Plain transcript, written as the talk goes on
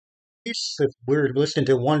If we're listening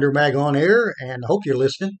to Wonder Mag on air, and I hope you're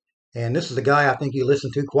listening. And this is the guy I think you listen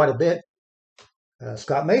to quite a bit,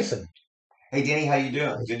 Scott Mason. Hey, Denny, how you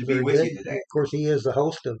doing? He's Good to be very with good. you today. Of course, he is the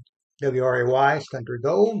host of WRAY's Country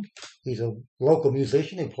Gold. He's a local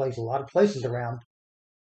musician. He plays a lot of places around,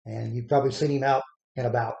 and you've probably seen him out and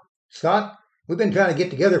about. Scott, we've been trying to get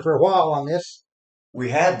together for a while on this. We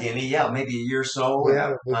have, Denny, yeah, maybe a year or so, and Yeah,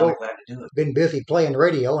 I'm we finally both glad to do it. been busy playing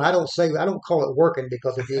radio, and I don't call it working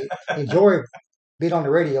because if you enjoy being on the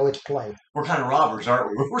radio, it's play. We're kind of robbers,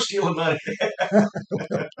 aren't we? We're stealing money.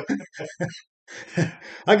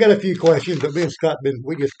 I got a few questions, but me and Scott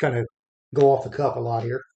we just kind of go off the cuff a lot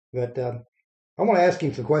here. But I want to ask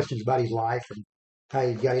him some questions about his life and how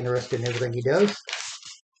he got interested in everything he does.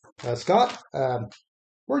 Scott,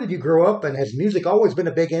 where did you grow up, and has music always been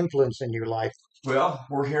a big influence in your life? Well,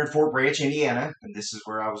 we're here in Fort Branch, Indiana, and this is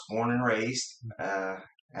where I was born and raised.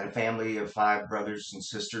 Had a family of five brothers and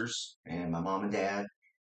sisters, and my mom and dad.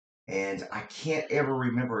 And I can't ever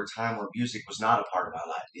remember a time where music was not a part of my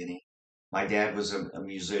life, Denny. My dad was a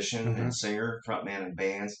musician Hmm. and singer, frontman in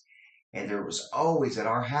bands, and there was always at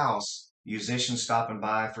our house musicians stopping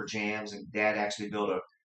by for jams. And Dad actually built a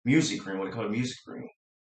music room, what they call a music room.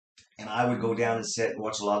 And I would go down and sit and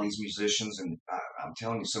watch a lot of these musicians. And I'm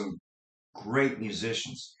telling you, some great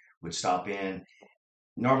musicians would stop in,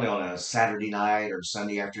 normally on a Saturday night or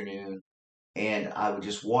Sunday afternoon. And I would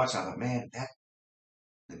just watch. I thought, man, that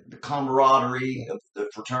the camaraderie of the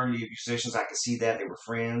fraternity of musicians, I could see that they were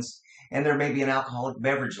friends. And there may be an alcoholic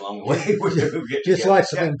beverage along the way where they would get Just together. like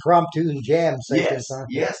some Yeah. impromptu jam sessions, Yes, huh?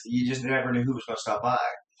 yes. You just never knew who was going to stop by.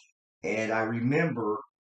 And I remember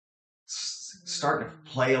starting to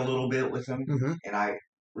play a little bit with them. Hmm. And I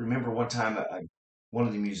remember one time one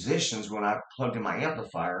of the musicians, when I plugged in my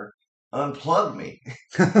amplifier, unplugged me.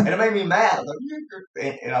 And it made me mad. I was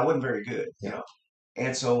like, and I wasn't very good, you Yeah. know.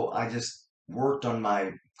 And so I just worked on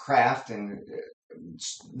my craft. And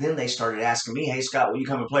then they started asking me, hey, Scott, will you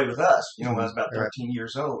come and play with us? You know, when I Hmm. was about Right. 13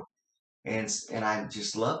 years old. And I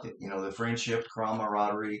just loved it, the friendship,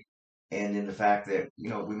 camaraderie, and then the fact that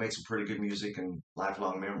we made some pretty good music and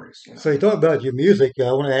lifelong memories. So you talk about your music.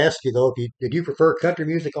 I want to ask you though, if did you prefer country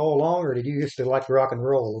music all along, or did you used to like rock and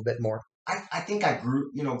roll a little bit more? I think I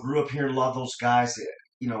grew up here and loved those guys.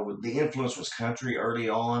 The influence was country early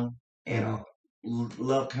on, and Hmm.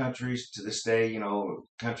 love countries to this day.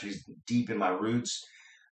 Country's deep in my roots.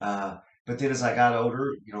 Uh, but then as I got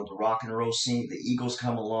older, the rock and roll scene, the Eagles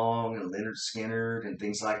come along and Leonard Skinner and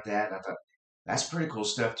things like that. And I thought that's pretty cool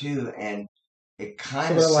stuff too. And it kind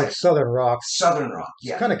Sort of of like set Southern rock. Southern rock, It's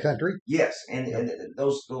yeah, kind of country. yes, and Yep. and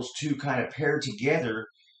those two kind of paired together,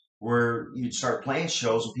 where you'd start playing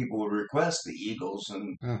shows and people would request the Eagles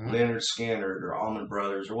and Hmm. Leonard Skinner or Allman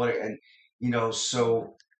Brothers or whatever, and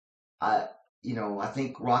so I I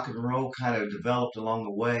think rock and roll kind of developed along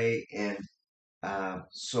the way, and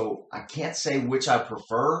so I can't say which I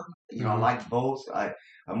prefer. I Hmm. like both.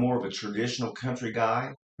 I'm more of a traditional country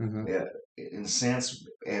guy, Hmm. uh, in a sense,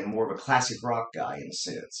 and more of a classic rock guy in a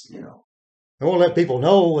sense. I want to let people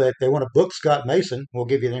know that if they want to book Scott Mason, we'll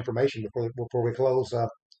give you the information before we close.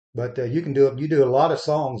 But you can do it. You do a lot of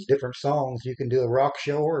songs, different songs. You can do a rock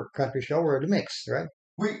show or a country show or a mix, right?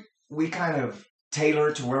 We kind of tailor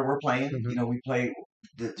it to where we're playing. Hmm. We play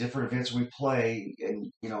the different events we play,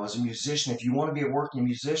 and as a musician, if you want to be a working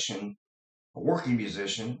musician,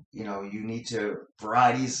 you need to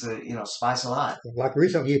varieties, spice a lot. Like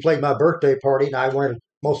recently, you played my birthday party, and I wanted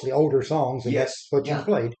mostly older songs, and that's Yes, what you yeah,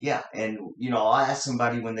 played. yeah, and I ask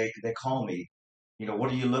somebody when they call me,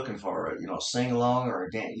 what are you looking for? Sing along or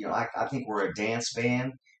a dance? I think we're a dance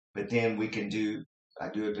band, but then we can do. I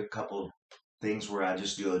do a couple of things where I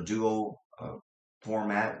just do a duo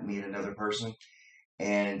format, me and another person,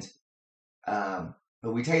 and um,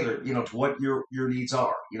 but we tailor it, to what your needs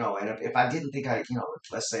are. And if I didn't think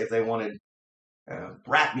let's say if they wanted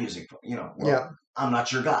rap music, well, Yeah. I'm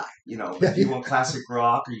not your guy. But if you want classic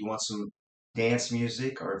rock or you want some dance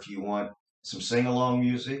music or if you want some sing along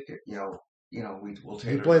music, we'll You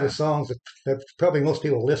tailor it play the around. songs that probably most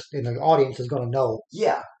people listen in the audience is going to know.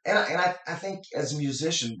 Yeah, and I think as a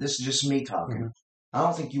musician, this is just me talking. Hmm. I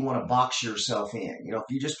don't think you want to box yourself in. If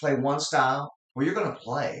you just play one style, well, you're going to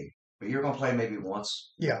play, but you're going to play maybe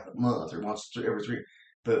once Yeah. a month or once every three.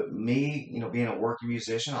 But me, being a working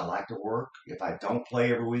musician, I like to work. If I don't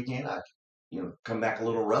play every weekend, I, come back a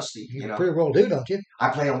little rusty. You pretty well do, don't you? I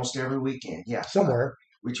play almost every weekend. Yeah, Somewhere.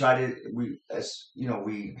 we try to as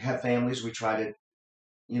we have families. We try to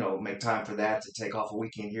make time for that to take off a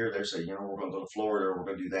weekend here. They say, we're going to go to Florida or we're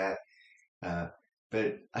going to do that. Uh,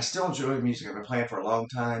 but I still enjoy music. I've been playing for a long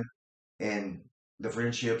time, and the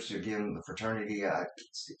friendships, again, the fraternity,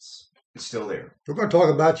 it's still there. We're going to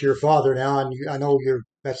talk about your father now, and I know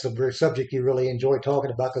that's a very subject you really enjoy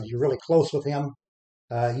talking about because you're really close with him.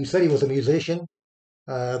 You said he was a musician.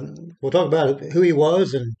 We'll talk about who he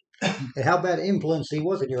was and how bad influence he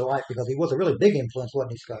was in your life because he was a really big influence,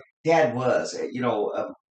 wasn't he, Scott? Dad was,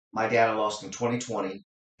 my dad I lost in 2020,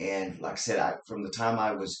 and like I said, from the time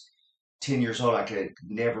I was 10 years old, I could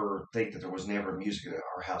never think that there was never music at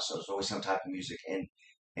our house. So there was always some type of music,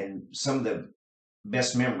 and some of the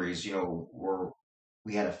best memories, were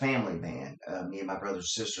we had a family band, me and my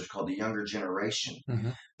brothers and sisters, called the Younger Generation,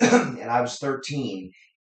 Mm-hmm. and I was 13,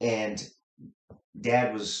 and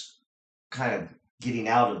Dad was kind of getting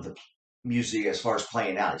out of the music as far as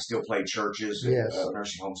playing out. He still played churches and Yes.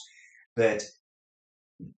 nursing homes, but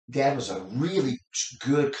Dad was a really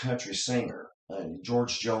good country singer.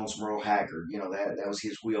 George Jones, Merle Haggard, that was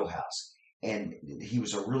his wheelhouse, and he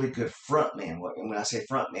was a really good front man. And when I say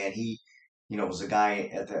front man, he, was the guy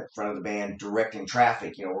at the front of the band directing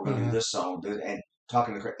traffic. We're going to do Mm-hmm. this song, and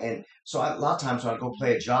talking to, and so a lot of times when I'd go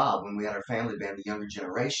play a job when we had our family band, the Younger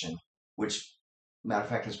Generation, which matter of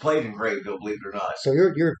fact has played in Grayville, believe it or not. So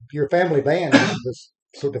your family band was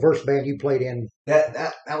so the first band you played in.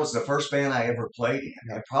 That was the first band I ever played in,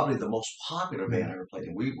 Yeah. and probably the most popular band Mm-hmm. I ever played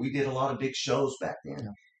in. We did a lot of big shows back then,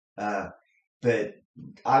 Yeah. but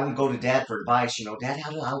I would go to Dad for advice. Dad,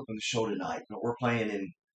 how do I open the show tonight? We're playing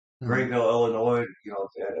in Mm-hmm. Grayville, Illinois.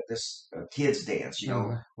 This kids dance.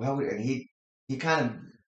 Mm-hmm. Well, and he kind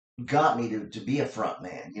of got me to be a front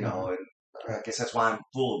man. Mm-hmm. And I guess that's why I'm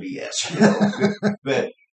full of BS.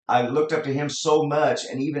 But I looked up to him so much,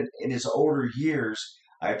 and even in his older years,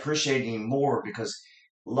 I appreciated him more because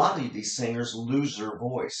a lot of these singers lose their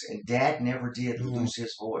voice, and Dad never did Mm-hmm. lose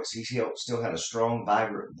his voice. He still had a strong,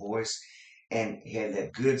 vibrant voice, and he had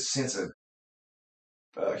that good sense of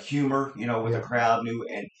humor, with the Yeah. crowd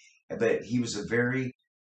but he was a very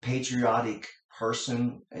patriotic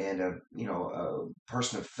person and a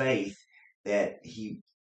person of faith that he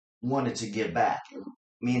wanted to give back.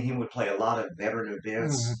 Me and him would play a lot of veteran Mm-hmm.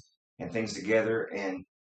 events and things together, and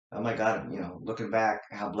oh my God, looking back,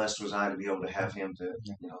 how blessed was I to be able to have him to,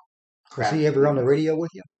 Was craft. he ever on the radio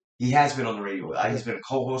with you? He has been on the radio. Yeah. He's been a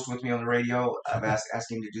co-host with me on the radio. I've asked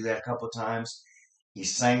him to do that a couple of times. He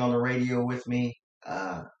sang on the radio with me,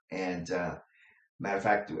 and matter of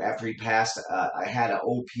fact, after he passed, I had an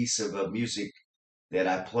old piece of music that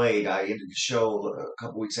I played. I ended the show a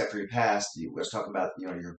couple weeks after he passed. He was talking about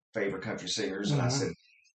your favorite country singers, and I Mm-hmm. said,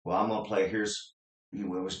 "Well, I'm gonna play. We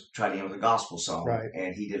was trying to end with a gospel song, Right.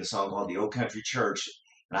 and he did a song called "The Old Country Church,"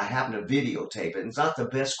 and I happened to videotape it. It's not the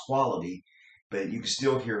best quality, but you can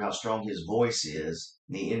still hear how strong his voice is,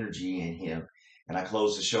 and the energy in him. And I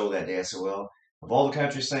closed the show that day. I said, "Well, of all the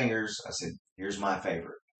country singers, I said, here's my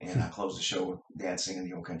favorite." And I closed the show with Dad singing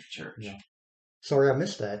 "The Old Country Church." Yeah. Sorry, I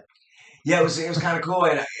missed that. Yeah, it was kind of cool,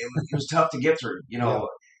 and it was tough to get through. Yeah.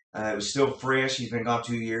 It was still fresh. He's been gone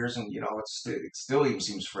 2 years, and it still even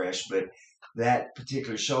seems fresh. But that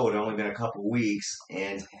particular show had only been a couple of weeks,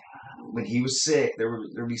 and when he was sick,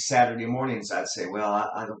 there'd be Saturday mornings. I'd say, "Well,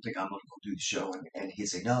 I don't think I'm going to go do the show," and he'd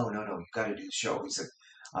say, "No, no, no, you've got to do the show." He said,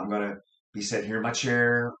 "I'm going to be sitting here in my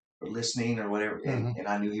chair or listening or whatever," Mm-hmm. and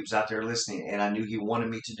I knew he was out there listening, and I knew he wanted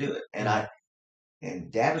me to do it, and Mm-hmm.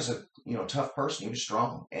 and Dad was a tough person. He was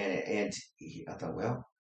strong, and I thought, well,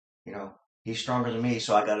 he's stronger than me,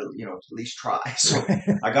 so I got to at least try. So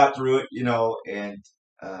I got through it, and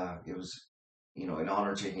it was an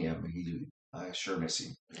honor to him. I sure miss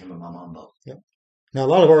him and my mom both. Yep. Now, a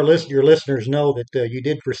lot of your listeners know that you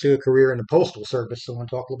did pursue a career in the postal service. So, I want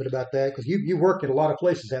to talk a little bit about that because you worked at a lot of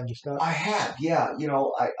places, haven't you, Scott? I have, yeah.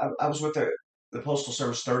 I was with the Postal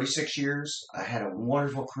Service 36 years. I had a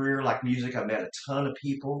wonderful career like music. I met a ton of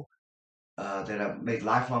people that I've made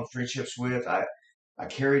lifelong friendships with. I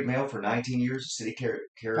carried mail for 19 years. The city I was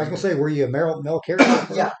carried. going to say, were you a mail carrier?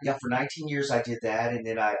 Yeah. For 19 years, I did that, and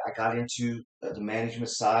then I got into the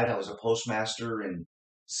management side. I was a postmaster in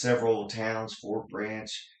several towns: Fort Branch,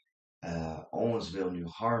 Owensville, New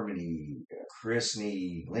Harmony,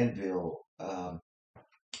 Chrisney, Linville.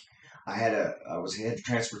 I was head of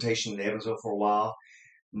transportation in Evansville for a while.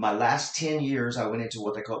 My last 10 years, I went into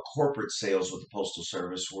what they call corporate sales with the Postal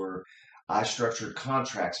Service, where I structured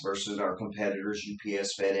contracts versus our competitors,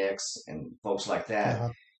 UPS, FedEx, and folks like that. Uh-huh.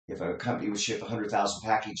 If a company would ship 100,000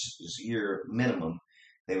 packages a year minimum,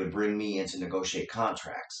 they would bring me in to negotiate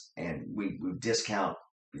contracts, and we would discount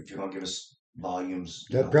if you're going to give us volumes.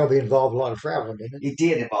 That probably involved a lot of traveling, didn't it? It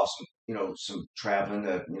did involve some traveling,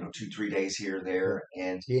 2-3 days here or there,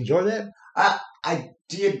 and You enjoy that? I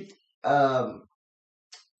did.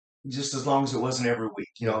 just as long as it wasn't every week.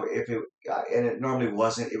 If it and it normally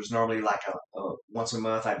wasn't. It was normally like a once a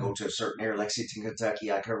month. I'd go to a certain area, Lexington,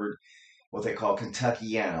 Kentucky. I covered what they call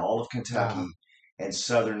Kentuckiana, all of Kentucky Uh, and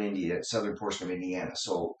southern India, southern portion of Indiana.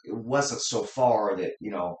 So it wasn't so far that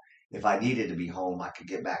if I needed to be home, I could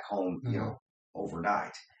get back home, mhm.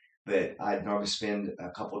 overnight. But I'd normally spend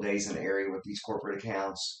a couple of days in the area with these corporate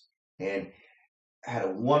accounts, and had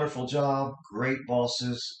a wonderful job, great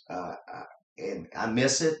bosses, and I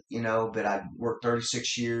miss it, but I worked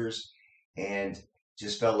 36 years and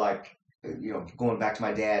just felt like, going back to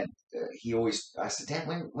my dad, I said, Dad,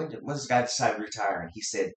 when does this guy decide to retire? And he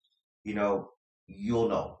said, you know, you'll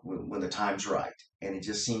know when the time's right. And it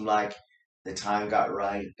just seemed like the time got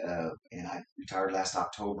right. And I retired last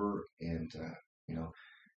October, and, you know,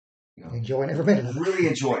 you know, Enjoying every minute of really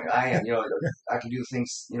enjoying it. I am. I can do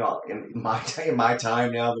things, in my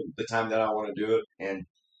time now, the time that I want to do it, and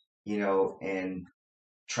and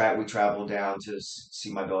we traveled down to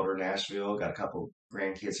see my daughter in Nashville. Got a couple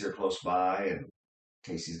grandkids here close by, and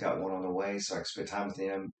Casey's got one on the way, so I can spend time with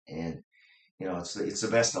them. And it's the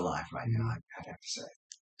best of life right now. Mhm. I'd have to say.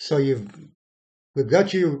 So we've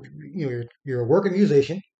got you. You're a working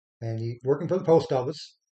musician, and you working for the post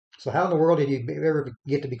office. So how in the world did you ever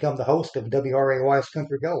get to become the host of WRAY's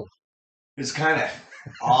Country Gold? It's kind of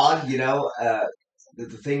odd, the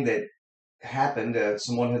thing that happened.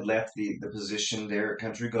 Someone had left the position there at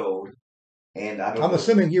Country Gold, and I don't I'm know.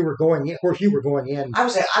 assuming you were going in. Of course, you were going in. I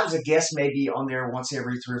was a guest maybe on there once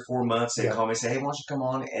every 3 or 4 months. They'd Yeah, call me and say, "Hey, why don't you come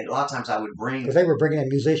on?" And a lot of times I would bring. because they were bringing in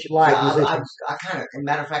Yeah, live I musicians. I kind of,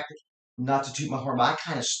 matter of fact, not to toot my horn, but I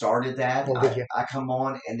kind of started that. Oh, did you? I come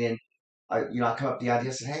on, and then I come up with the idea.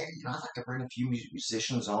 I said, "Hey, I'd like to bring a few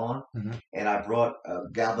musicians on," Hmm. and I brought a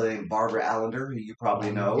gal named Barbara Allender, who you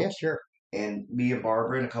probably know, Yes, sure. and me and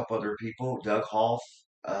Barbara and a couple other people. Doug Hoff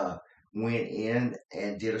uh, went in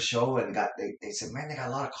and did a show, and they said, "Man, they got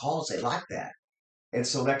a lot of calls. They like that." And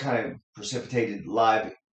so that kind of precipitated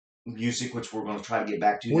live music, which we're going to try to get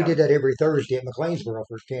back to We now. did that every Thursday at McLeansboro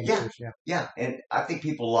for 10 Yeah, years. Yeah. yeah, and I think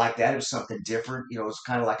people like that. It was something different. It's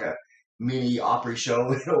kind of like a mini Opry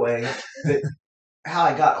show in a way. But how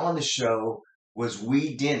I got on the show was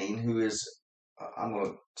Weed Denning, who is, I'm going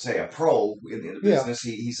to say, a pro in the Yeah. business.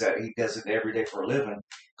 He does it every day for a living.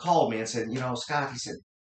 Called me and said, Scott, he said,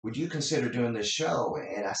 would you consider doing this show?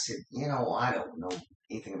 And I said, I don't know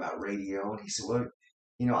anything about radio. And he said, well,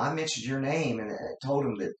 I mentioned your name, and I told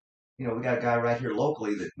him that, we got a guy right here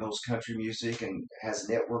locally that knows country music and has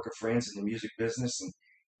a network of friends in the music business. And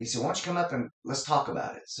he said, why don't you come up and let's talk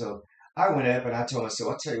about it? So I went up and I told him, I said,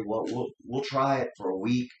 I'll tell you what, we'll try it for a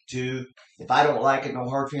week, two. If I don't like it, no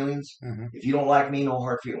hard feelings. Hmm. If you don't like me, no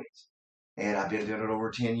hard feelings. And I've been doing it over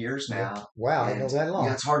 10 years Yeah. now. Wow, I didn't And know that long.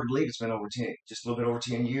 it's hard to believe it's been over 10, just a little bit over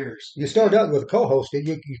 10 years. You started out with a co-host, did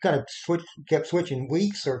you? You kind of kept switching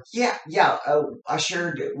weeks, or? Yeah, yeah. I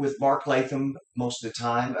shared it with Mark Latham most of the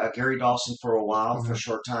time. Gary Dawson for a while, for a Mhm.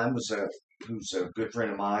 short time, who's a good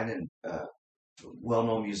friend of mine and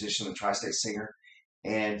well-known musician and tri-state singer.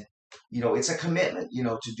 And it's a commitment,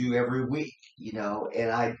 to do every week, and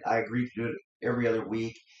I agreed to do it every other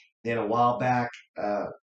week. Then a while back,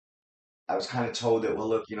 I was kind of told that, well,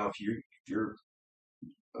 look, if you're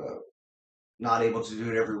uh, not able to do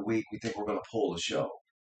it every week, we think we're going to pull the show.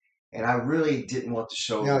 And I really didn't want the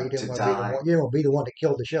No, show you didn't to want to be the die. one. You didn't want to be the one that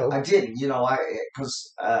killed the show. I didn't,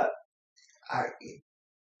 because I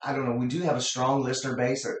I don't know. We do have a strong listener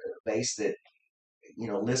base, a base that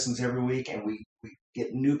listens every week, and we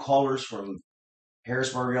get new callers from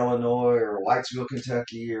Harrisburg, Illinois, or Whitesville,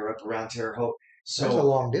 Kentucky, or up around Terre Haute. That's a So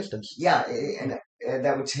long distance. yeah, and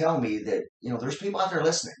that would tell me that there's people out there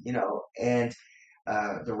listening, and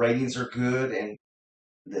the ratings are good, and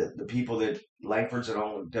the people that Langfords that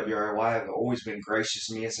own WRY have always been gracious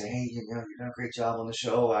to me and say, hey, you're doing a great job on the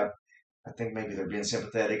show. I think maybe they're being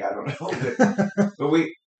sympathetic. I don't know, but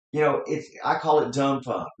we, it's I call it dumb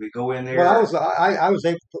fun. We go in Well, there, I was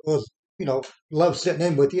able was love sitting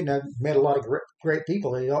in with you, and I met a lot of great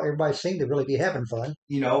people. And, everybody seemed to really be having fun.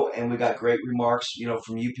 and we got great remarks,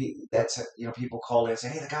 from you. That's people call in and say,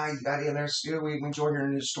 hey, the guy you got in there, still we enjoy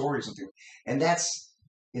hearing his stories and things. And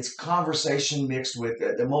it's conversation mixed with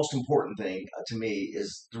the most important thing to me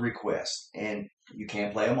is the request. And you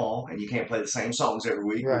can't play them all, and you can't play the same songs every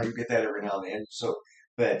week. We Right. do get that every now and then. So,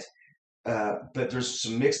 but there's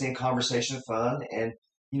some mixed in conversation and fun, and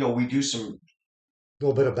we do some A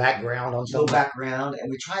little bit of background on little something. background, and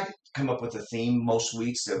we try to come up with a theme most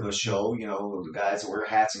weeks of a show. The guys that wear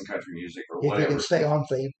hats in country music or If you whatever. can stay on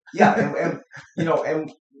theme. Yeah, and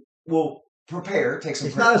and we'll prepare, take some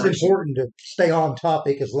It's not as preparation. important to stay on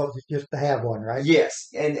topic as just to have one, right? Yes,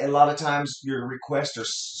 and a lot of times your requests are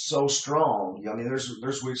so strong. I mean, there's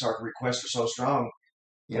weeks our requests are so strong.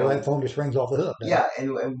 You Well, that know, phone just rings off the hook, doesn't it? yeah,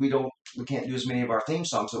 and we can't do as many of our theme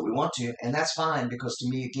songs that we want to, and that's fine because to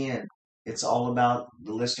me again, it's all about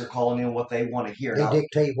the listener calling in what they want to hear. They Now,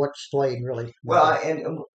 dictate what's played, really. well,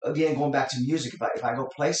 and again, going back to music, if I go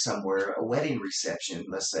play somewhere, a wedding reception,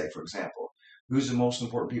 let's say, for example, who's the most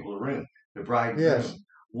important people in the room? The bride and Yes. groom.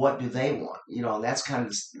 What do they want? You know, and that's kind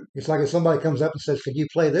of It's like if somebody comes up and says, "Could you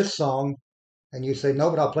play this song?" and you say, "No,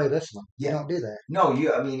 but I'll play this one." You yeah. don't do that. No,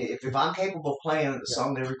 you. I mean, if I'm capable of playing the Yeah.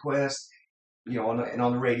 song they request, you know,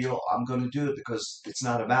 on the radio, I'm going to do it because it's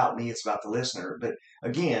not about me; it's about the listener. But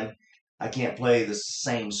again, I can't play the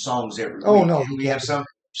same songs every Oh week. no, And you we can't have do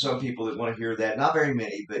some people that want to hear that. Not very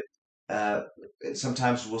many, but uh, and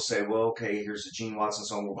sometimes we'll say, "Well, okay, here's a Gene Watson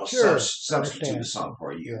song. We're going to Sure, substitute understand. a song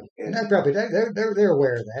for you." Yeah, and And that probably they're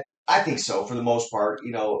aware of that. I think so for the most part.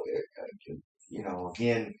 Again,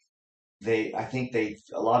 I think a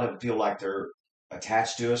lot of them feel like they're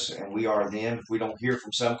attached to us and we are them. If we don't hear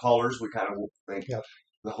from some callers, we kind of think, Yeah.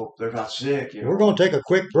 I hope they're not sick. We're going to take a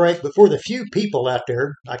quick break, but for the few people out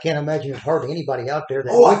there, I can't imagine there's hardly anybody out there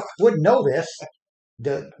that Oh, would know this.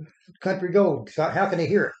 The Country Gold. So how can they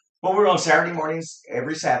hear it? well, we're on Saturday mornings,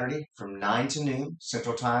 every Saturday from 9 to noon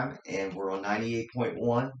Central Time, and we're on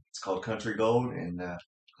 98.1. It's called Country Gold and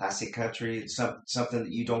classic country. It's something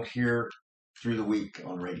that you don't hear through the week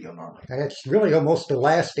on radio normally. And it's really almost the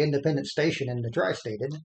last independent station in the tri-state,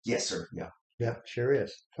 isn't it? Yes, sir. Yeah. Yeah, sure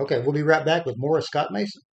is. Okay, we'll be right back with more of Scott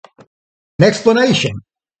Mason. An explanation.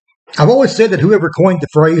 I've always said that whoever coined the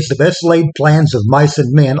phrase, "the best laid plans of mice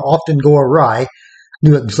and men often go awry,"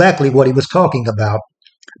 knew exactly what he was talking about.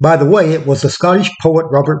 By the way, it was the Scottish poet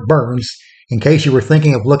Robert Burns, in case you were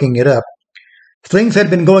thinking of looking it up. Things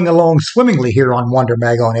had been going along swimmingly here on Wonder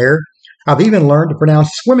Mag on Air. I've even learned to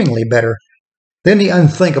pronounce swimmingly better. Then the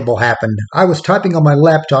unthinkable happened. I was typing on my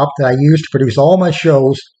laptop that I used to produce all my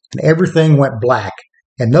shows, and everything went black,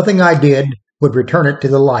 and nothing I did would return it to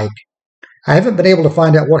the light. I haven't been able to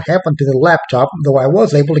find out what happened to the laptop, though I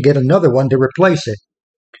was able to get another one to replace it.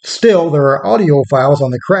 Still, there are audio files on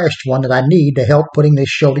the crashed one that I need to help putting this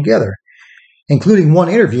show together, including one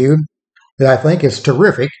interview that I think is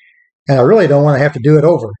terrific, and I really don't want to have to do it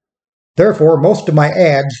over. Therefore, most of my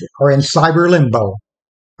ads are in cyber limbo.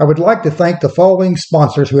 I would like to thank the following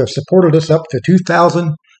sponsors who have supported us up to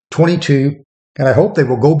 2022, and I hope they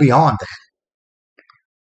will go beyond that.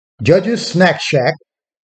 Judge's Snack Shack,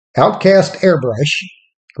 Outcast Airbrush,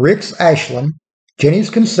 Rick's Ashland, Jenny's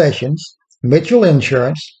Concessions, Mitchell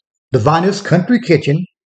Insurance, Divinus Country Kitchen,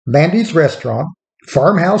 Mandy's Restaurant,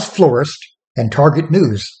 Farmhouse Florist, and Target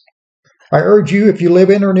News. I urge you, if you live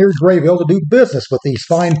in or near Grayville, to do business with these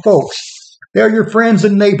fine folks. They are your friends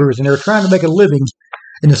and neighbors, and they're trying to make a living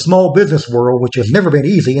in the small business world, which has never been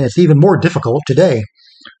easy, and it's even more difficult today.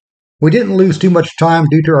 We didn't lose too much time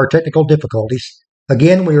due to our technical difficulties.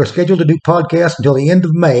 Again, we are scheduled to do podcasts until the end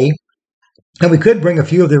of May, and we could bring a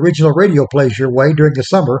few of the original radio plays your way during the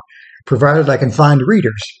summer, provided I can find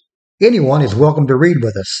readers. Anyone is welcome to read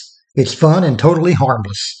with us. It's fun and totally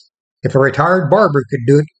harmless. If a retired barber could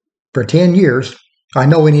do it for 10 years, I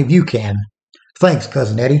know any of you can. Thanks,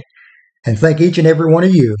 Cousin Eddie, and thank each and every one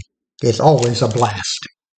of you. It's always a blast.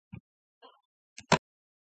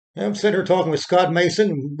 I'm sitting here talking with Scott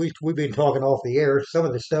Mason. We've been talking off the air. Some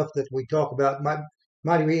of the stuff that we talk about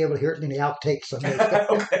might be able to hear it in the outtakes someday.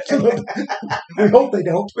 We hope they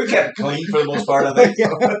don't. We kept it clean for the most part of it.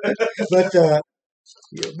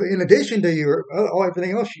 But in addition to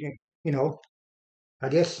everything else, I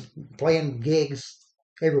guess playing gigs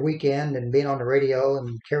every weekend and being on the radio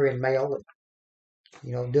and carrying mail,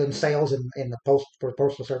 and, doing sales in the for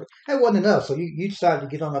postal service. That wasn't enough, so you decided to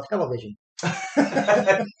get on the television.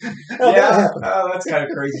 Yeah, that's kind of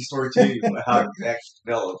a crazy story too. How it actually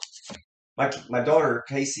developed. My daughter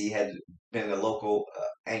Casey had been a local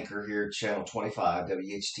anchor here at Channel 25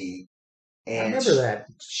 WHT, and I remember that.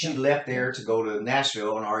 She left there to go to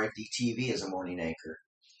Nashville on RFD TV as a morning anchor.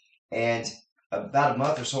 And about a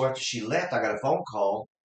month or so after she left, I got a phone call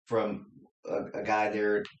from a guy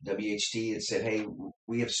there at WHT and said, "Hey,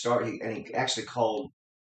 we have started," and he actually called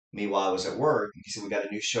me while I was at work. He said, "We got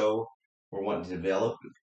a new show we're wanting to develop,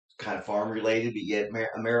 kind of farm related, but yet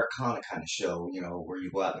Americana kind of show, where you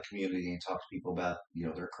go out in the community and talk to people about,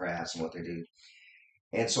 their crafts and what they do."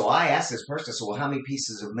 And so I asked this person, I said, "Well, how many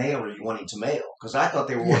pieces of mail are you wanting to mail?" Because I thought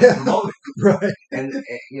they were wanting to promote it. Right. And,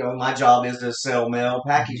 my job is to sell mail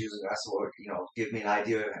packages. And I said, "Well, give me an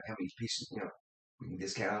idea of how many pieces, we can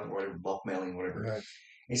discount or whatever, bulk mailing, whatever." Right.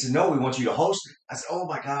 He said, no, we want you to host it. I said, oh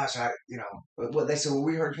my gosh, well, they said, well,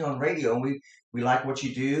 we heard you on radio and we like what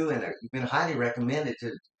you do and you've been highly recommended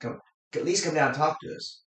to come, at least come down and talk to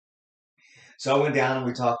us. So I went down and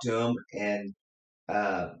we talked to him and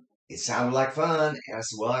it sounded like fun. And I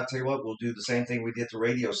said, well, I'll tell you what, we'll do the same thing we did at the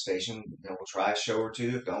radio station. We'll try a show or two.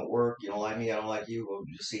 If it don't work, you don't like me, I don't like you. We'll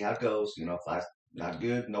just see how it goes. If I'm not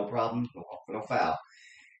good, no problem, no foul.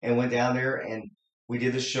 And went down there and we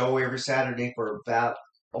did the show every Saturday for about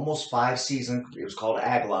almost 5 seasons. It was called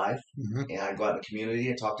Ag Life. Mm-hmm. And I'd go out in the community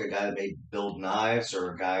and talk to a guy that may build knives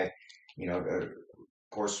or a guy, of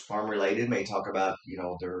course, farm related, may talk about,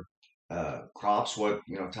 their crops, what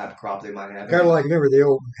type of crop they might have. Kind of like, remember the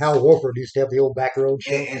old Hal Wolford used to have the old back road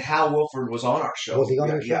show. And Hal Wolford was on our show. Was he on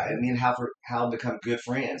your show? Yeah, and me and Hal become good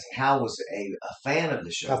friends. Hal was a fan of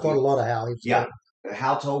the show. I thought a lot of Hal. Yeah,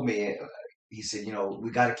 Hal told me, he said, we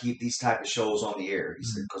got to keep these type of shows on the air. He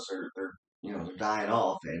said because they're dying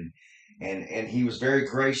off, and he was very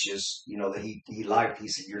gracious. That he liked. He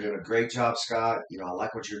said, you're doing a great job, Scott. I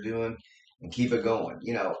like what you're doing, and keep it going.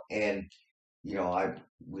 And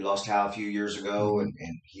we lost Hal a few years ago, and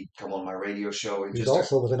he'd come on my radio show. And he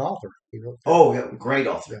also was an author. Oh, yeah, great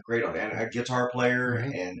author, and a guitar player,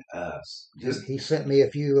 and he sent me a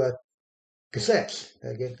few cassettes.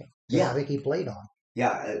 Yeah, I think he played on.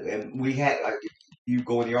 Yeah, and we had. If you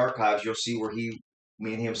go in the archives, you'll see where me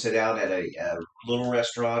and him sit down at a little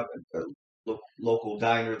restaurant, a local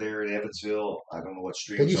diner there in Evansville. I don't know what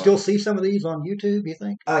street. Can you still see some of these on YouTube, you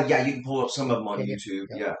think? Yeah, you can pull up some of them on YouTube.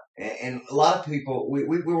 Yeah. And a lot of people, we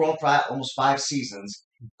were on almost 5 seasons.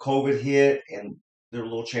 COVID hit, and there were a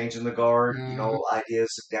little change in the guard, ideas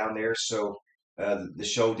down there. So the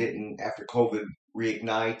show didn't, after COVID,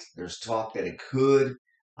 reignite. There's talk that it could.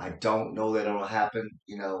 I don't know that it'll happen,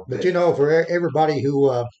 But for everybody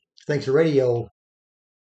who thinks the radio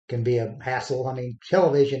can be a hassle, I mean,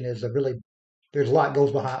 television is there's a lot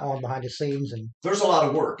goes behind the scenes, and there's a lot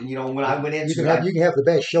of work. And when I went into you can have the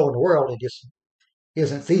best show in the world, it just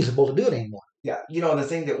isn't feasible to do it anymore. Yeah, the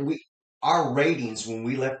thing that our ratings when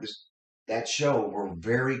we left that show were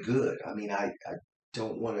very good. I mean, I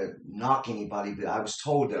don't want to knock anybody, but I was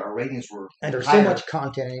told that our ratings were and there's higher. So much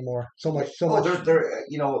content anymore. So much.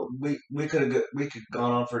 We could have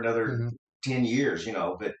gone on for another 10 years,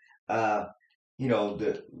 but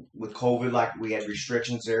with COVID, like we had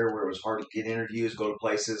restrictions there where it was hard to get interviews, go to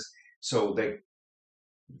places. So they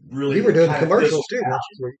really you were doing commercials too,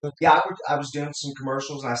 weren't you? Yeah, I was doing some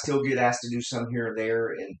commercials, and I still get asked to do some here and there,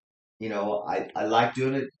 and I like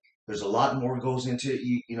doing it. There's a lot more goes into it.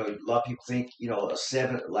 A lot of people think a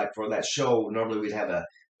 7, like for that show. Normally we'd have a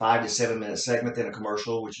 5 to 7 minute segment, then a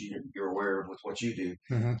commercial, which you're aware of with what you do.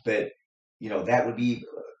 Mm-hmm. But that would be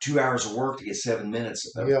 2 hours of work to get 7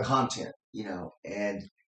 minutes of content. And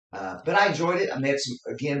but I enjoyed it. I met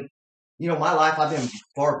some, again, my life, I've been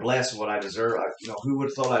far blessed with what I deserve. Who would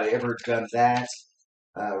have thought I'd ever done that?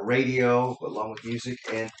 Radio along with music,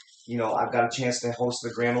 and I've got a chance to host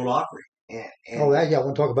the Grand Ole Opry. And I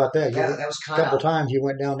want to talk about that. That was a couple times you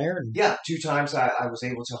went down there. Yeah, 2 times I was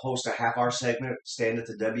able to host a half-hour segment, stand at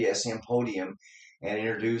the WSM podium, and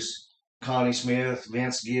introduce Connie Smith,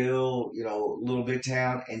 Vince Gill, Little Big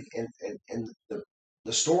Town, and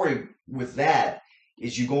the story with that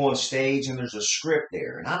is you go on stage and there's a script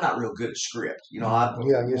there, and I'm not real good at script. I'm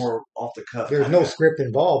more off the cuff. There's no script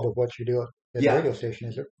involved with what you do at the radio station,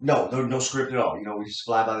 is there? No, there's no script at all. We just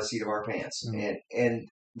fly by the seat of our pants, and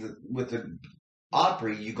with the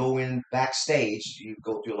Opry, you go in backstage, you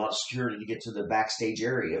go through a lot of security to get to the backstage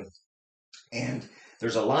area, and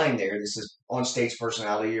there's a line there that says on stage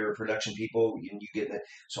personality or production people, and you get that.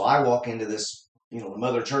 So I walk into this,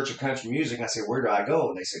 Mother Church of Country Music, and I say, where do I go?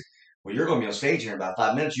 And they say, well, you're going to be on stage here in about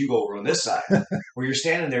 5 minutes. You go over on this side, where you're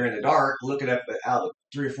standing there in the dark, looking up out of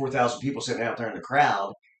 3,000 or 4,000 people sitting out there in the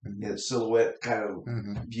crowd, in a silhouette kind of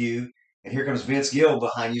view. And here comes Vince Gill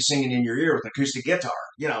behind you singing in your ear with an acoustic guitar,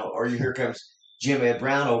 or here comes Jim Ed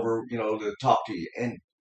Brown over, to talk to you. And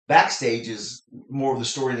backstage is more of the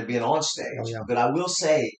story than being on stage. Oh, yeah. But I will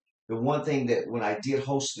say the one thing that when I did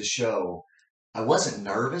host the show, I wasn't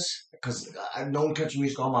nervous because I've known country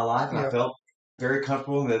music all my life, and I felt very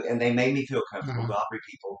comfortable, and they made me feel comfortable, the Opry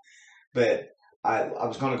people. But I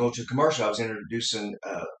was going to go to a commercial. I was introducing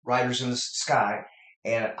Riders in the Sky.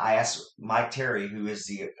 And I asked Mike Terry, who is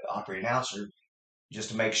the Opry announcer, just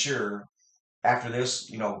to make sure after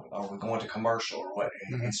this, are we going to commercial or what?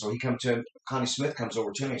 And so Connie Smith comes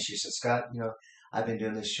over to me and she said, Scott, I've been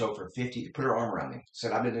doing this show for 50, put her arm around me,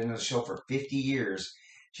 said, I've been doing this show for 50 years.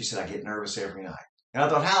 She said, I get nervous every night. And I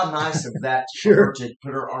thought, how nice of that for her to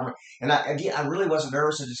put her arm. And I really wasn't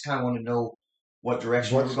nervous. I just kind of wanted to know what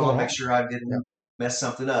direction we were going, make sure I didn't mess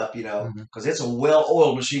something up, Mhm. because it's a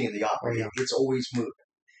well-oiled machine, the Oh Opry. yeah. It's always moving.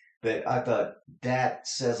 But I thought that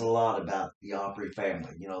says a lot about the Opry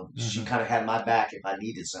family. She Hmm. kind of had my back if I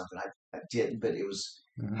needed something. I didn't, but it was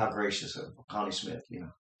Hmm. how gracious of Connie Smith.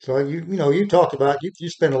 So you talked about you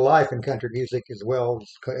spent a life in country music as well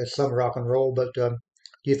as some rock and roll, but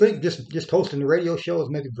do you think just hosting the radio show has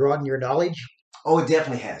maybe broadened your knowledge? Oh, it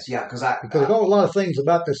definitely has. Yeah, because Because there's a lot of things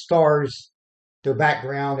about the stars, their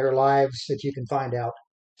background, their lives that you can find out.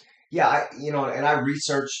 yeah, and I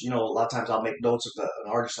research. A lot of times I'll make notes of an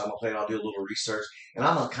artist I'm gonna play, and I'll do a little research. And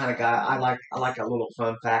I'm a kind of guy. I like a little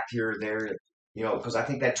fun fact here or there. Because I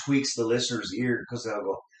think that tweaks the listener's ear because they'll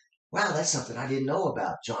go, "Wow, that's something I didn't know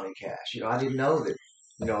about Johnny Cash." I didn't know that.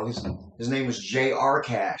 His name was J.R.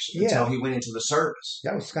 Cash until Yeah, he went into the service.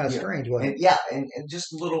 that was kind of Yeah, strange, wasn't and yeah, and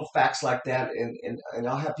just little facts like that, and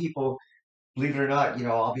I'll have people, believe it or not,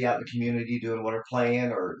 I'll be out in the community doing what they're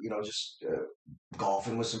playing, or just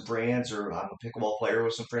golfing with some friends, or I'm a pickleball player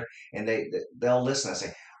with some friends, and they'll listen. I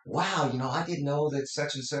say, "Wow, I didn't know that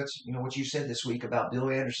such and such, what you said this week about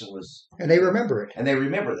Bill Anderson was," it? And they remember it. and they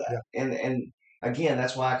remember that. Yeah. And again,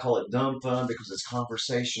 that's why I call it dumb fun, because it's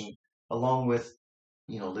conversation along with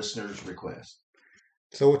listeners' requests.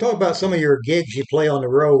 So we'll talk about some of your gigs you play on the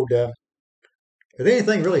road. If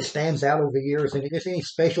anything really stands out over the years, any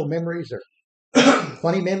special memories or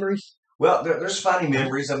funny memories? Well, there's funny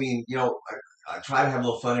memories. I mean, I try to have a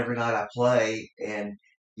little fun every night I play, and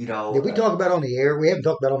you Did know, we uh, talk about on the air? We haven't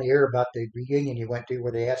talked about on the air about the reunion you went to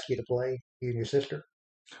where they asked you to play, you and your sister.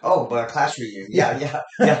 oh, but a class reunion, Yeah. yeah,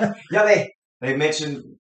 yeah, yeah, yeah. They mentioned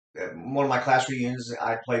one of my class reunions.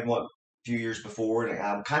 I played one a few years before, and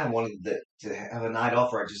I kind of wanted to have a night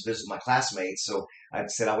off where I just visit my classmates. So I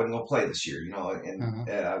said I wasn't going to play this year, and Uh-huh.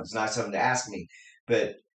 it was nice of them to ask me.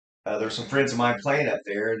 But there's some friends of mine playing up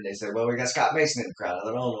there, and they said, "Well, we got Scott Mason in the crowd." I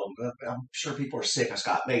thought, "Oh no, I'm sure people are sick of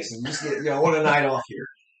Scott Mason. Just get, I want a night off here."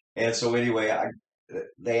 And so anyway,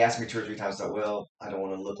 they asked me two or three times. I thought, well, I don't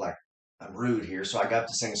want to look like I'm rude here, so I got up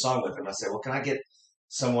to sing a song with them. I said, "Well, can I get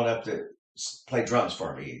someone up to play drums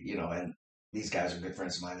for me?" And these guys are good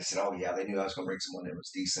friends of mine. They said, "Oh yeah," they knew I was going to bring someone that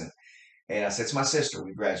was decent. And I said, "It's my sister.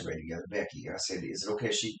 We graduated together, Becky." I said, "Is it okay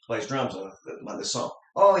if she plays drums on the song?"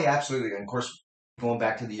 "Oh yeah, absolutely." And of course, going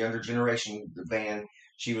back to the younger generation, the band,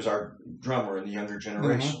 she was our drummer in the younger Uh-huh.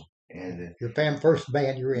 generation, and Your first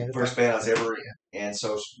band you were in. first band I was ever in. And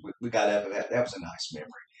so we got up, and that was a nice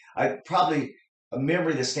memory. I probably a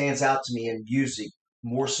memory that stands out to me in music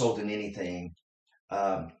more so than anything.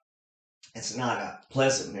 Um, it's not a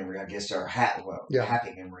pleasant memory, I guess, or Yeah.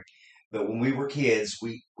 happy memory. But when we were kids,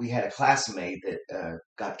 we had a classmate that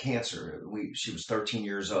got cancer. She was 13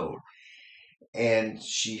 years old, and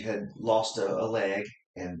she had lost a leg,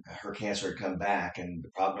 and her cancer had come back, and the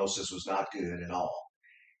prognosis was not good at all.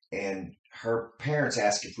 And her parents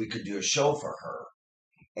asked if we could do a show for her,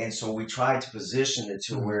 and so we tried to position it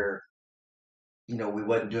to Mhm. where we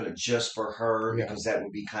wasn't doing it just for her, Yeah. because that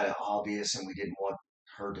would be kind of obvious, and we didn't want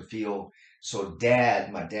her to feel. So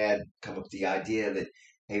my dad, come up with the idea that,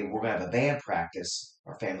 hey, we're gonna have a band practice.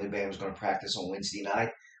 Our family band was gonna practice on Wednesday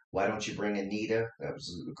night. Why don't you bring Anita? That was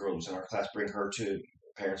the girl who was in our class. Bring her to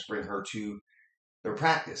Parents bring her to their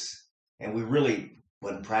practice, and we really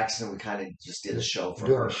wasn't practicing. We kind of just did a Just show for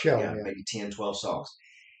doing a her. show. Yeah, Yeah. maybe 10, 12 songs,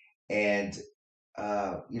 and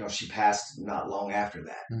she passed not long after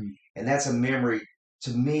that. Mhm. And that's a memory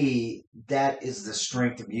to me. That is the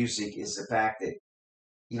strength of music, is the fact that,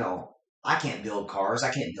 you know, I can't build cars.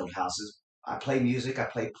 I can't build houses. I play music. I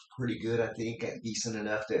play pretty good, I think, decent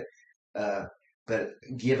enough to, uh, but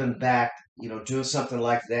giving back, doing something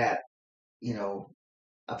like that, you know,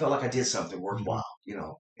 I felt like I did something Mhm.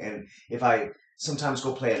 worthwhile. And if I sometimes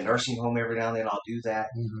go play a nursing home every now and then, I'll do that.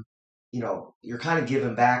 Mhm. You're kind of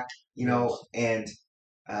giving back, Yes. and,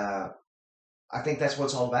 uh, I think that's what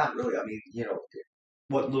it's all about, really. I mean,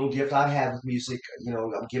 what little gift I have with music,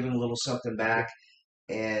 I'm giving a little something back,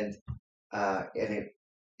 and it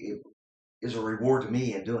is a reward to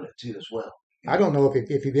me in doing it too as well. You I know. don't know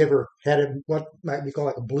if you've ever had what might be called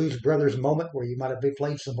like a Blues Brothers moment where you might have been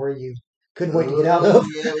played somewhere you couldn't wait to get out Oh of.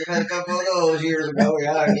 yeah, we had a couple of those years ago.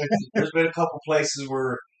 Yeah, there's been a couple places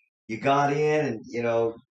where you got in, and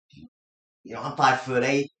I'm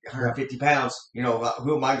 5'8", Yeah. 150 pounds.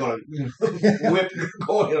 Who am I going to whip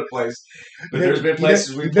going in a place? But there's been You never,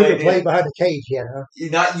 places we you've never played in. played behind the cage yet, huh?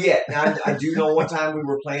 Not yet. Now, I do know one time we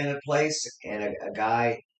were playing in a place, and a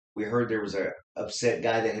guy, we heard there was a upset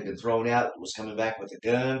guy that had been thrown out, was coming back with a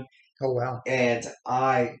gun, Oh wow. and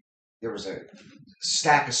there was a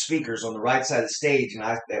stack of speakers on the right side of the stage, and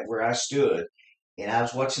where I stood, And I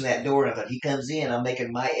was watching that door, and I thought, he comes in, I'm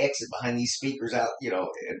making my exit behind these speakers out,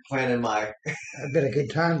 and planning my That'd been a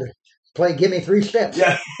good time to play Give Me Three Steps.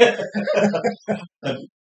 yeah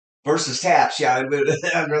versus taps. Yeah, I'd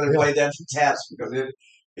rather Yeah. play that than taps because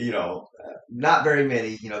not very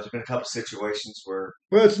many. There's been a couple situations where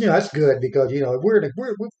Well, it's that's good because we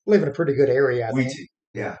live in a pretty good area. I we think do.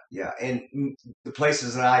 Yeah, yeah, and the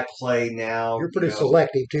places that I play now, you're pretty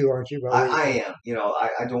selective too, aren't you? About where you I play? am.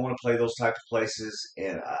 I don't want to play those type of places,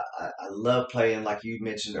 and I love playing, like you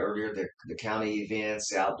mentioned earlier, the county events,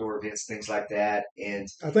 the outdoor events, things like that. And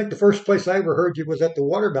I think the first place I ever heard you was at the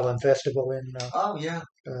Watermelon Festival in oh yeah,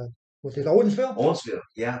 uh, was it Owensville? Owensville,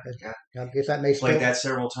 yeah, yeah, I guess that may played still that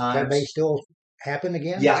several that may times. still happen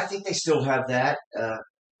again. Yeah, I think they still have that.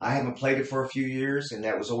 I haven't played it for a few years, and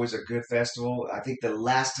that was always a good festival. I think the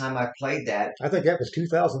last time I played that, I think that was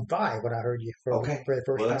 2005 when I heard you okay, for the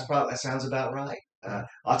first well, time. that sounds about right. Yeah.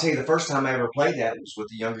 I'll tell you, the first time I ever played that was with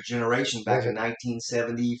the younger generation back Was in it?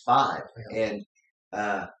 1975, Yeah.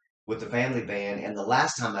 and with the family band. And the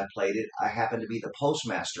last time I played it, I happened to be the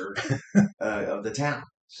postmaster of the town.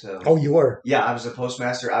 So Oh, you were. yeah, I was the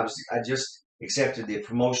postmaster. I just accepted the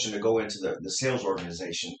promotion to go into the sales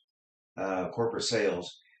organization, corporate sales,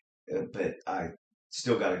 but I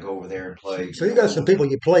still got to go over there and play. So you got some people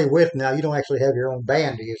you play with now. You don't actually have your own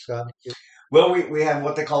band, do you, Scott? Well, we have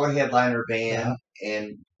what they call a headliner band, Uh-huh.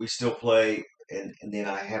 and we still play. And then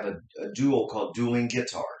I have a duo called Dueling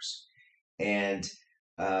Guitars. And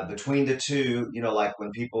between the two, like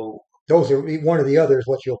when people Those are one or the other is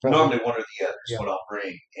what you'll probably. normally one or the other is Yeah. what I'll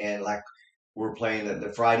bring. And like we're playing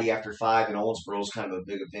the Friday after five in Owensboro is kind of a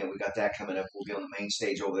big event. We got that coming up. We'll be on the main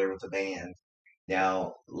stage over there with the band.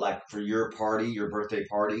 Now, like for your party, your birthday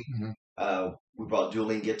party, Mhm. we brought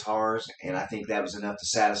dueling guitars, and I think that was enough to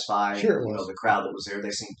satisfy Sure it was. the crowd that was there. They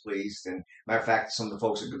seemed pleased, and matter of fact, some of the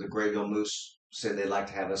folks at the Grayville Moose said they'd like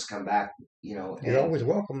to have us come back. You're And always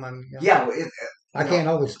welcome. I mean, yeah, I can't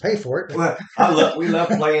always pay for it, but well, we love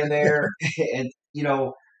playing there, and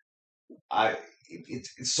I.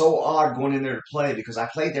 It's so odd going in there to play because I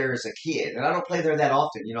played there as a kid, and I don't play there that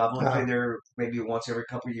often. I've only uh, played there maybe once every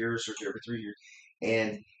couple of years or every 3 years,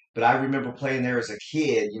 and but I remember playing there as a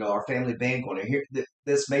kid. Our family band going there.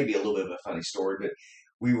 This may be a little bit of a funny story, but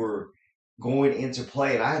we were going into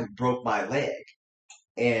play, and I had broke my leg,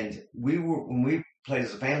 and when we played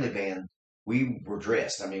as a family band, we were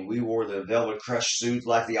dressed. I mean, we wore the velvet crush suits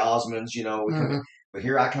like the Osmonds. mhm. But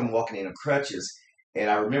here I come walking in crutches. And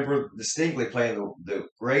I remember distinctly playing the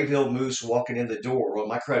Grayville Moose walking in the door with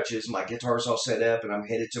my crutches, my guitar's all set up, and I'm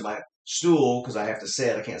headed to my stool because I have to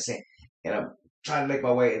sit. I can't stand. And I'm trying to make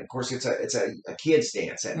my way. And of course, it's a kids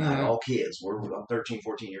dance at night, Mhm. all kids. I'm 13,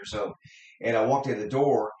 14 years old. And I walked in the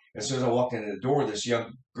door. As soon as I walked in the door, this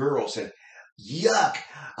young girl said, "Yuck!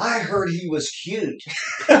 I heard he was cute."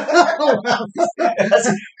 I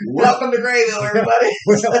said, "Welcome to Grayville, everybody."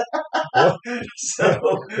 Well, So,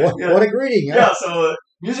 what a greeting, huh? yeah, so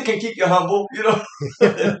music can keep you humble.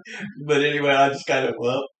 But anyway, I just kind of,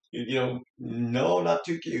 well, no, not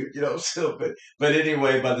too cute. So, but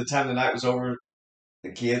anyway, by the time the night was over,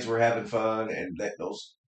 the kids were having fun, and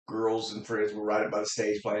those girls and friends were right up by the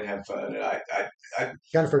stage playing, having fun. And I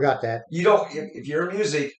Kind of forgot that. you don't, if you're in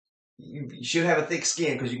music, you should have a thick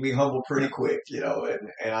skin because you can be humble pretty quick.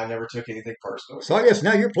 And I never took anything personal. So I guess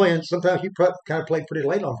now you're playing. Sometimes you kind of play pretty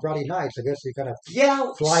late on Friday nights. I guess you kind of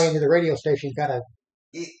Yeah, fly into the radio station kind of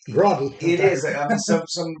it, groggy. it Sometimes. is. I mean,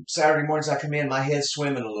 some Saturday mornings I come in, my head's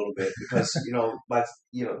swimming a little bit because but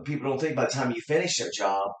people don't think by the time you finish a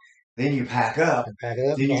job, then you pack up, Pack it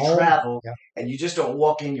up, then go you home. travel, Yeah. and you just don't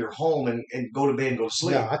walk in your home and go to bed and go to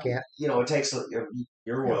sleep. No, I can't. It takes you're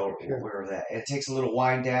Yeah, well sure. aware of that. And it takes a little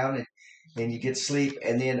wind down, and you get sleep,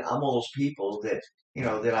 and then I'm one of those people that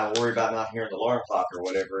then I worry about not hearing the alarm clock or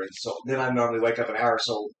whatever, and so then I normally wake up an hour or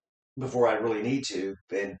so before I really need to,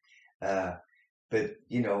 and uh, but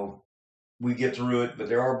we get through it. But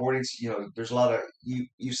there are mornings, there's a lot of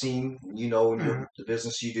you've seen, in Mhm. the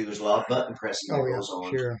business you do, there's a lot of button pressing that Oh yeah, goes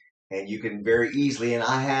on, sure. and you can very easily, and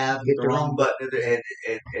I have hit Hit the the wrong wrong. button,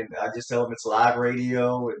 and I just tell them it's live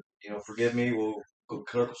radio, and forgive me, we'll go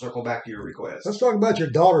circle back to your request. Let's talk about your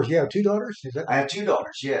daughters. You have two daughters. Is that I have two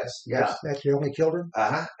daughters. Yes. Yeah. that's your only children?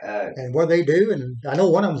 Uh-huh. And what they do? And I know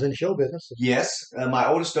one of them's in show business. Yes. My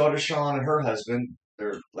oldest daughter, Sean, and her husband,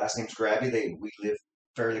 their last name's Grabby. We live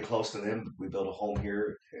fairly close to them. We built a home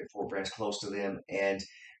here at Fort Branch close to them. And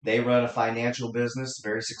they run a financial business,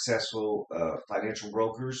 very successful financial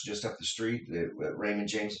brokers just up the street, Raymond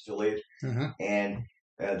James affiliate. Mm-hmm. And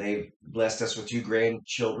they've blessed us with two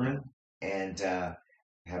grandchildren. And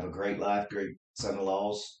have a great life, great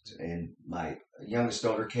son-in-laws, and my youngest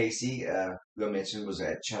daughter Casey, who I mentioned was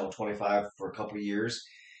at Channel 25 for a couple of years,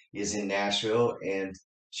 is in Nashville, and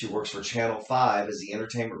she works for Channel 5 as the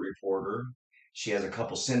entertainment reporter. She has a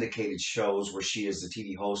couple syndicated shows where she is the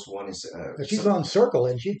TV host. One is But she's on Circle,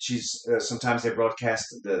 and she's sometimes they broadcast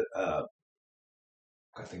the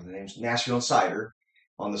I think the name's Nashville Insider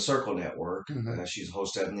on the Circle Network. She's a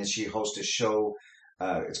host of, and then she hosts a show.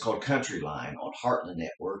 It's called Country Line on Heartland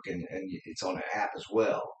Network, and it's on an app as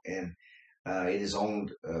well. And it is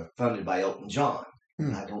owned, funded by Elton John.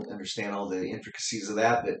 I don't understand all the intricacies of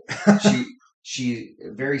that, but she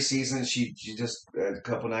very seasoned. She just a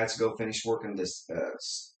couple nights ago finished working this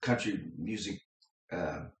country music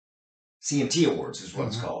CMT Awards is what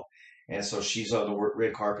it's called. And so she's on the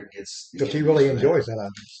red carpet. So she really enjoys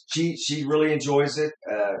that. She really enjoys it.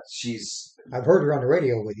 I've heard her on the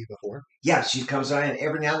radio with you before. Yeah, she comes on, and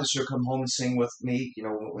every now and then she'll come home and sing with me. You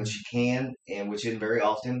know, when she can, and which isn't very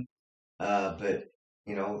often. But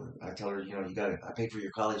you know, I tell her, you know, I paid for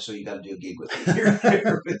your college, so you got to do a gig with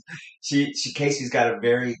me. Casey's got a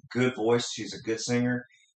very good voice. She's a good singer,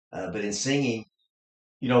 but in singing,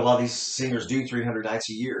 you know, a lot of these singers do 300 nights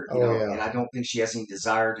a year, and I don't think she has any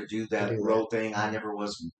desire to do that road thing. I never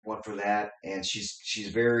was one for that. And she's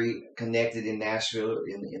very connected in Nashville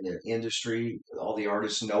in the industry. All the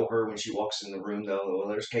artists know her when she walks in the room, though. Well,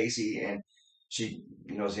 there's Casey, and she,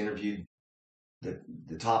 you know, has interviewed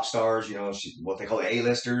the top stars, you know, what they call the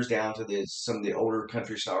A-listers down to some of the older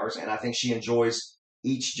country stars. And I think she enjoys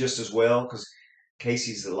each just as well because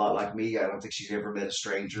Casey's a lot like me. I don't think she's ever met a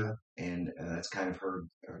stranger, and that's kind of her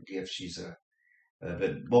gift.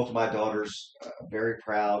 But both of my daughters very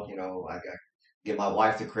proud. You know, I give my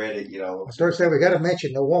wife the credit. You know, I started saying we got to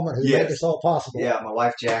mention the woman who made this all possible. Yeah, my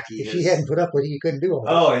wife Jackie. If she hadn't put up with you couldn't do all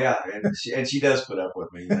that. Oh yeah, and she does put up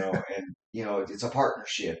with me. You know, and you know it's a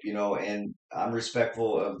partnership. You know, and I'm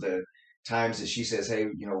respectful of the times that she says, "Hey,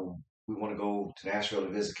 you know, we want to go to Nashville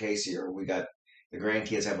to visit Casey, or we got." The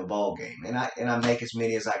grandkids have a ball game, and I make as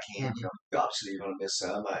many as I can. You know, obviously you're going to miss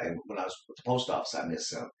some. When I was at the post office, I missed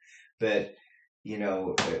some, but you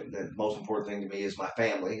know, the most important thing to me is my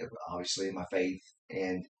family, obviously my faith,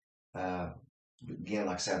 and again,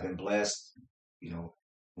 like I said, I've been blessed. You know,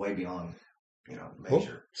 way beyond measure. Well,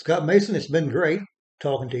 Scott Mason, it's been great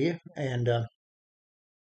talking to you, and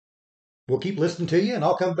we'll keep listening to you, and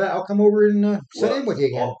I'll come back. I'll come over and sit in with you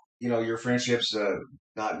again. You know, your friendships,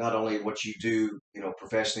 not only what you do, you know,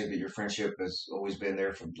 professionally, but your friendship has always been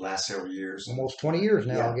there for the last several years. Almost 20 years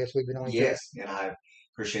now, I guess we've been on each other. Yes, and I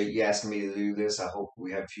appreciate you asking me to do this. I hope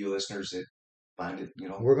we have a few listeners that find it, you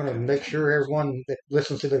know. We're going to make sure everyone that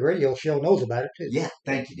listens to the radio show knows about it, too. Yeah,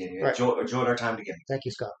 thank you, Danny. Right. Enjoyed our time together. Thank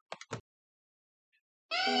you, Scott.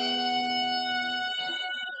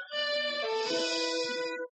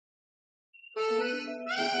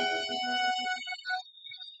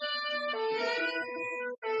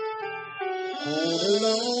 On a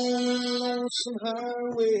long, lonesome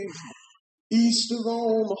highway east of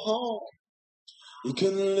Omaha, you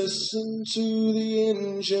can listen to the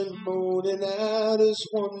engine moaning out his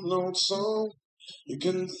one note song. You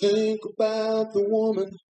can think about the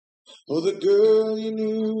woman or the girl you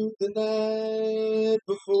knew the night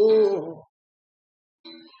before.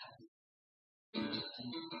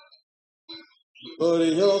 But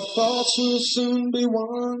your thoughts will soon be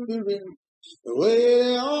wandering the way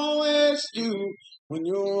they always do when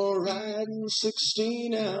you're riding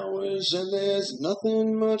 16 hours and there's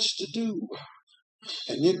nothing much to do.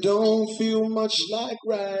 And you don't feel much like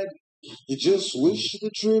riding, you just wish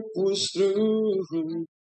the trip was through.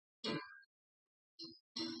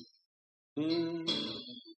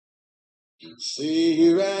 See,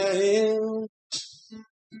 here I am,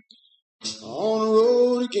 on the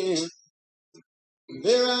road again.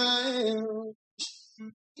 There I am,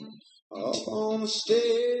 up on the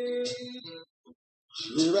stage.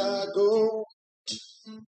 Here I go,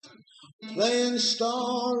 playing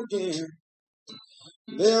star again.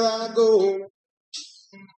 There I go,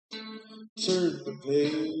 turn the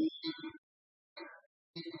page.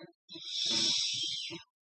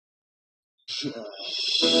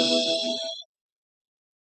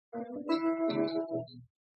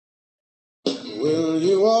 Well,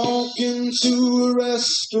 you walk into a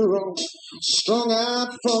restaurant, strung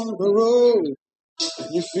out from the road, and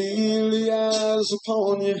you feel the eyes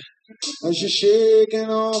upon you as you're shaking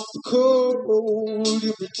off the cold.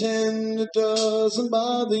 You pretend it doesn't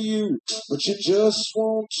bother you, but you just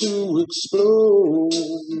want to explode.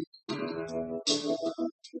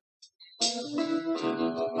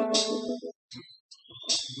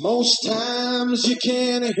 Most times you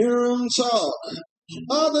can't hear them talk,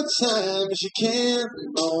 Other times you can't.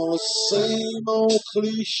 All the same old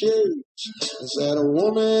cliches. Is that a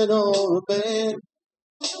woman or a man?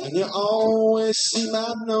 And you always see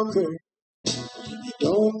my number. You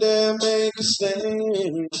don't dare make a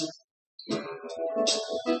stand.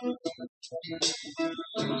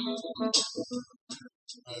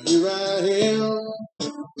 Here I am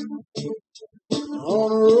on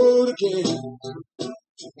the road again.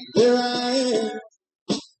 There I am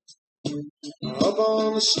up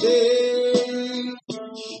on the stage.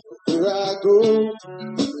 Here I go,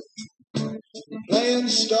 playing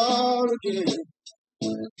star again.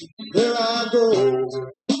 Here I go,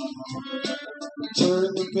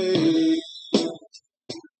 turn the page.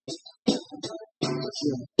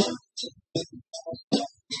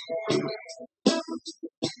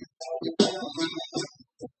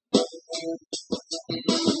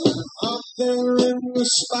 Up there in the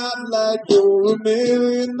spotlight, you're a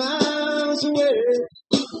million miles away.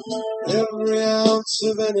 Every ounce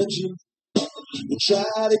of energy you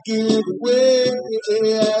try to give away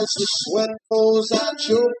as the sweat falls out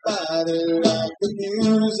your body like the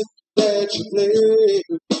music that you play.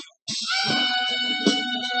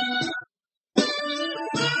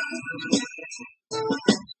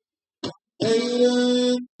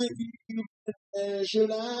 Later in the evening, as you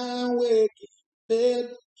lie awake in bed,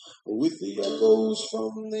 with the echoes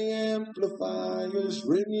from the amplifiers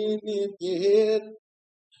ringing in your head,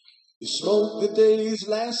 you smoke the day's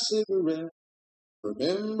last cigarette,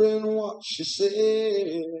 remembering what she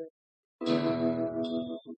said.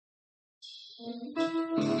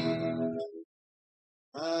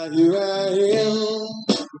 Here I am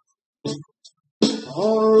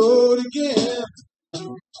on the road again.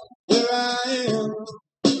 Here I am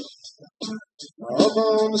up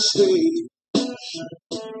on the stage.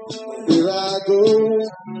 Here I go,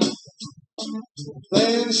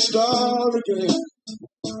 playing star again.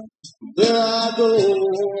 There I go,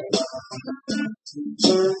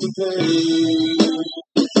 turn the page.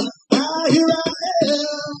 Here I am,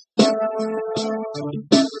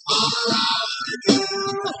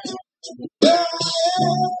 there I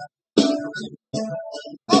am,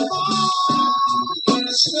 up on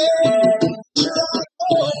the stage. Here I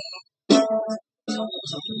go,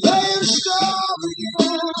 playing star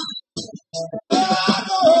again. There I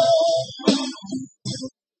go.